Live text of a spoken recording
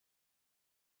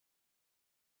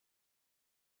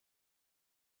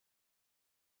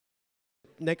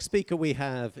Next speaker we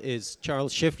have is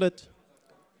Charles Shiflett.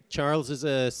 Charles is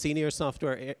a senior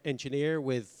software engineer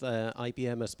with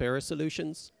IBM Aspera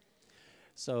Solutions.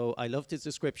 So I loved his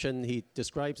description. He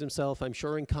describes himself, I'm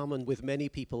sure in common with many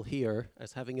people here,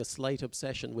 as having a slight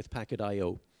obsession with packet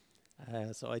I/O.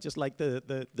 So I just like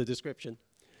the description.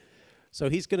 So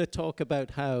he's going to talk about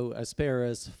how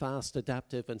Aspera's fast,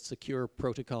 adaptive, and secure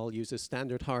protocol uses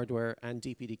standard hardware and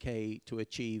DPDK to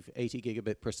achieve 80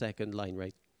 gigabit per second line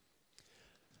rate.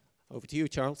 Over to you,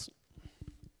 Charles.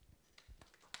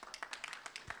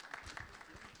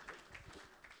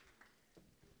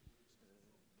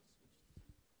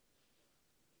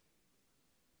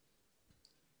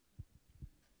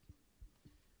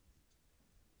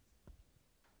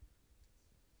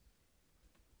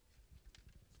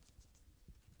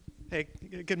 Hey,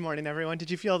 good morning, everyone. Did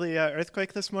you feel the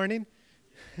earthquake this morning?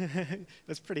 It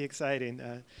was pretty exciting.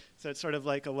 So it's sort of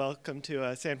like a welcome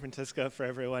to San Francisco for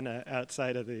everyone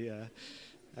outside of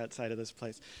this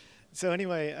place. So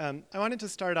anyway, I wanted to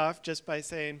start off just by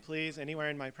saying, please, anywhere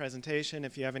in my presentation,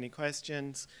 if you have any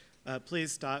questions,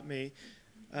 please stop me.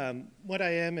 What I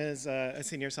am is a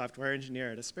senior software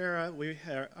engineer at Aspera. We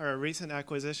are a recent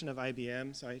acquisition of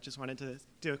IBM, so I just wanted to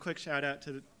do a quick shout out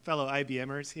to the fellow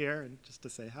IBMers here and just to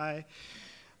say hi.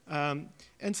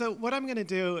 And so what I'm going to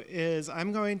do is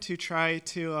I'm going to try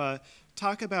to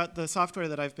talk about the software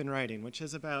that I've been writing, which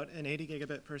is about an 80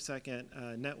 gigabit per second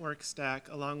network stack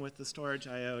along with the storage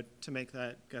I/O to make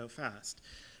that go fast.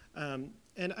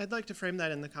 And I'd like to frame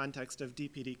that in the context of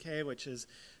DPDK, which is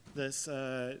this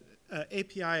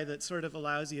API that sort of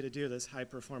allows you to do this high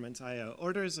performance I/O,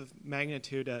 orders of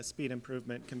magnitude speed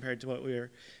improvement compared to what we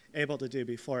were able to do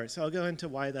before. So I'll go into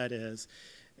why that is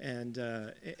and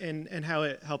how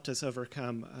it helped us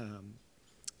overcome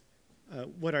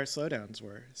what our slowdowns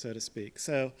were, so to speak.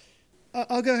 So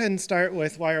I'll go ahead and start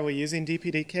with why are we using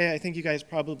DPDK. I think you guys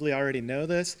probably already know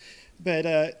this,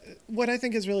 but what I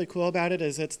think is really cool about it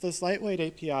is it's this lightweight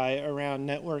API around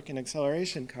network and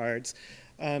acceleration cards.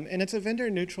 And it's a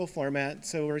vendor-neutral format,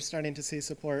 so we're starting to see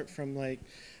support from like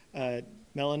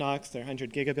Mellanox, their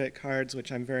 100 gigabit cards,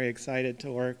 which I'm very excited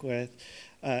to work with.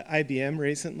 IBM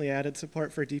recently added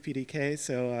support for DPDK,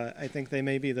 so I think they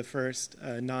may be the first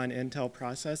non-Intel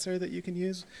processor that you can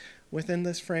use within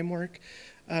this framework.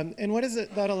 And what does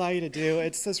that allow you to do?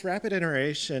 It's this rapid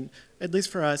iteration, at least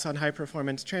for us, on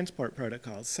high-performance transport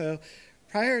protocols. So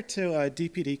prior to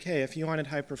DPDK, if you wanted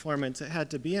high performance, it had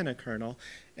to be in a kernel.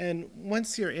 And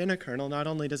once you're in a kernel, not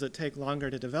only does it take longer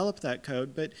to develop that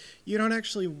code, but you don't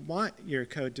actually want your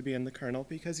code to be in the kernel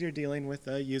because you're dealing with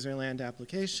user land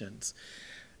applications.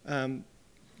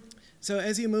 So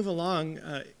as you move along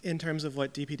in terms of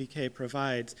what DPDK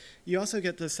provides, you also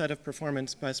get this set of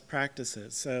performance best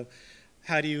practices. So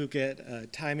how do you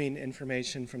get timing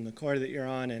information from the core that you're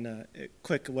on in a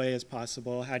quick way as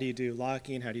possible? How do you do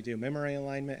locking? How do you do memory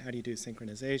alignment? How do you do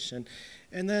synchronization?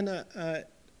 And then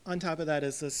on top of that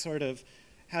is this sort of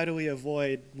how do we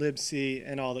avoid libc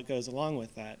and all that goes along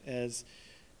with that, as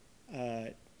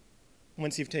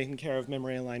once you've taken care of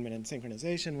memory alignment and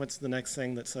synchronization, what's the next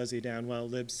thing that slows you down? Well,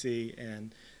 libc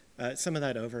and some of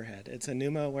that overhead. It's a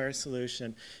NUMA-aware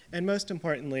solution. And most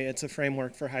importantly, it's a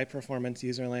framework for high-performance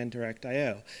user-land direct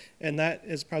I/O. And that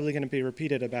is probably going to be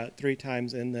repeated about 3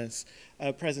 times in this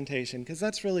presentation, because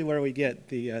that's really where we get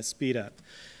the speed up.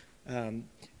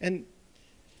 And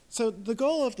so the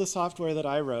goal of the software that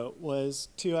I wrote was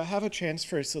to have a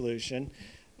transfer solution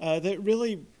that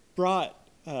really brought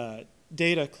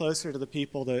data closer to the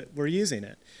people that were using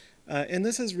it. And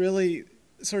this is really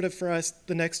sort of for us,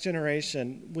 the next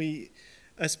generation.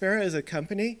 Aspera as a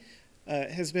company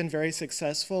has been very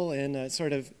successful in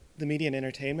sort of the media and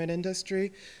entertainment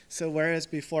industry. So whereas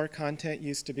before content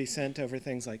used to be sent over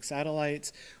things like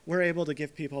satellites, we're able to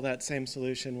give people that same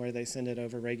solution where they send it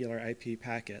over regular IP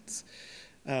packets.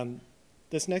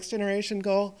 This next generation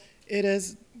goal, it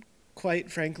is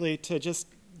quite frankly to just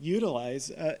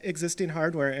utilize existing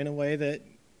hardware in a way that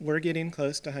we're getting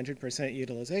close to 100%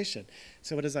 utilization.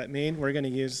 So what does that mean? We're going to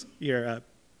use your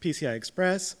PCI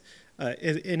Express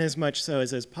in as much so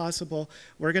as is possible.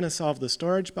 We're going to solve the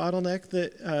storage bottleneck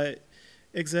that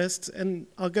exists, and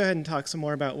I'll go ahead and talk some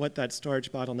more about what that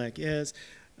storage bottleneck is.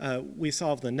 We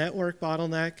solve the network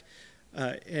bottleneck,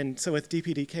 and so with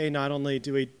DPDK, not only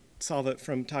do we solve it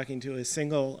from talking to a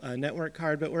single network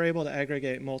card, but we're able to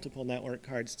aggregate multiple network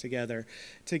cards together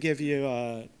to give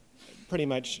you pretty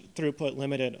much throughput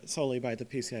limited solely by the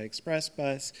PCI Express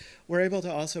bus. We're able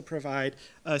to also provide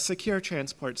a secure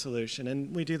transport solution,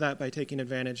 and we do that by taking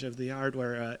advantage of the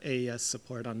hardware AES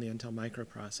support on the Intel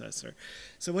microprocessor.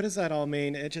 So what does that all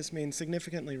mean? It just means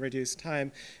significantly reduced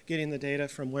time getting the data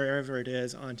from wherever it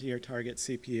is onto your target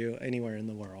CPU anywhere in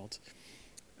the world.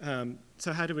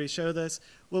 So how do we show this?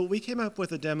 Well, we came up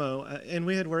with a demo, and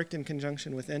we had worked in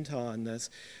conjunction with Intel on this,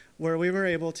 where we were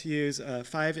able to use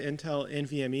 5 Intel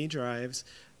NVMe drives,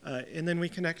 and then we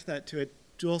connect that to a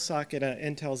dual-socket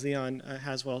Intel Xeon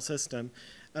Haswell system,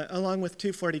 along with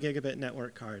 2 40 gigabit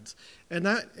network cards. And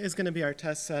that is going to be our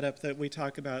test setup that we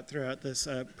talk about throughout this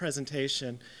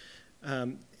presentation.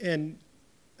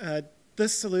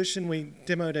 This solution, we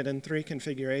demoed it in 3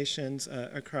 configurations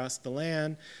across the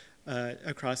LAN,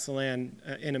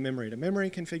 in a memory-to-memory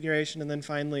configuration, and then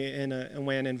finally in a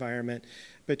WAN environment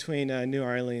between New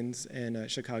Orleans and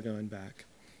Chicago and back.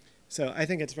 So I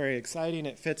think it's very exciting.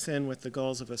 It fits in with the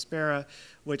goals of Aspera,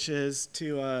 which is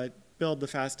to build the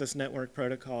fastest network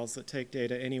protocols that take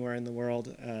data anywhere in the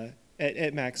world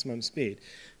at maximum speed.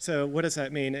 So what does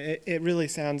that mean? It really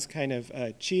sounds kind of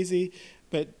cheesy,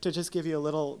 but to just give you a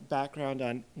little background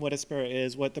on what Aspera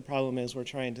is, what the problem is we're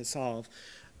trying to solve.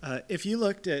 If you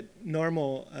looked at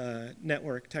normal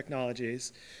network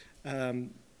technologies,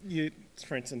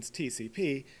 for instance,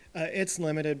 TCP, it's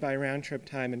limited by round-trip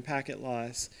time and packet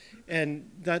loss,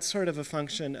 and that's sort of a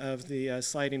function of the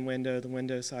sliding window, the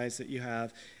window size that you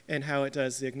have, and how it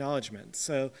does the acknowledgement.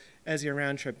 So as your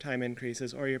round-trip time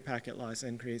increases or your packet loss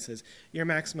increases, your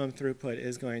maximum throughput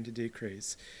is going to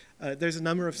decrease. There's a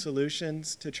number of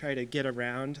solutions to try to get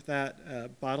around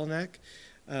that bottleneck.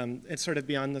 It's sort of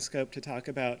beyond the scope to talk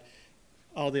about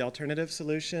all the alternative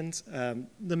solutions.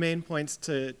 The main points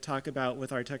to talk about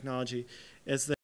with our technology is that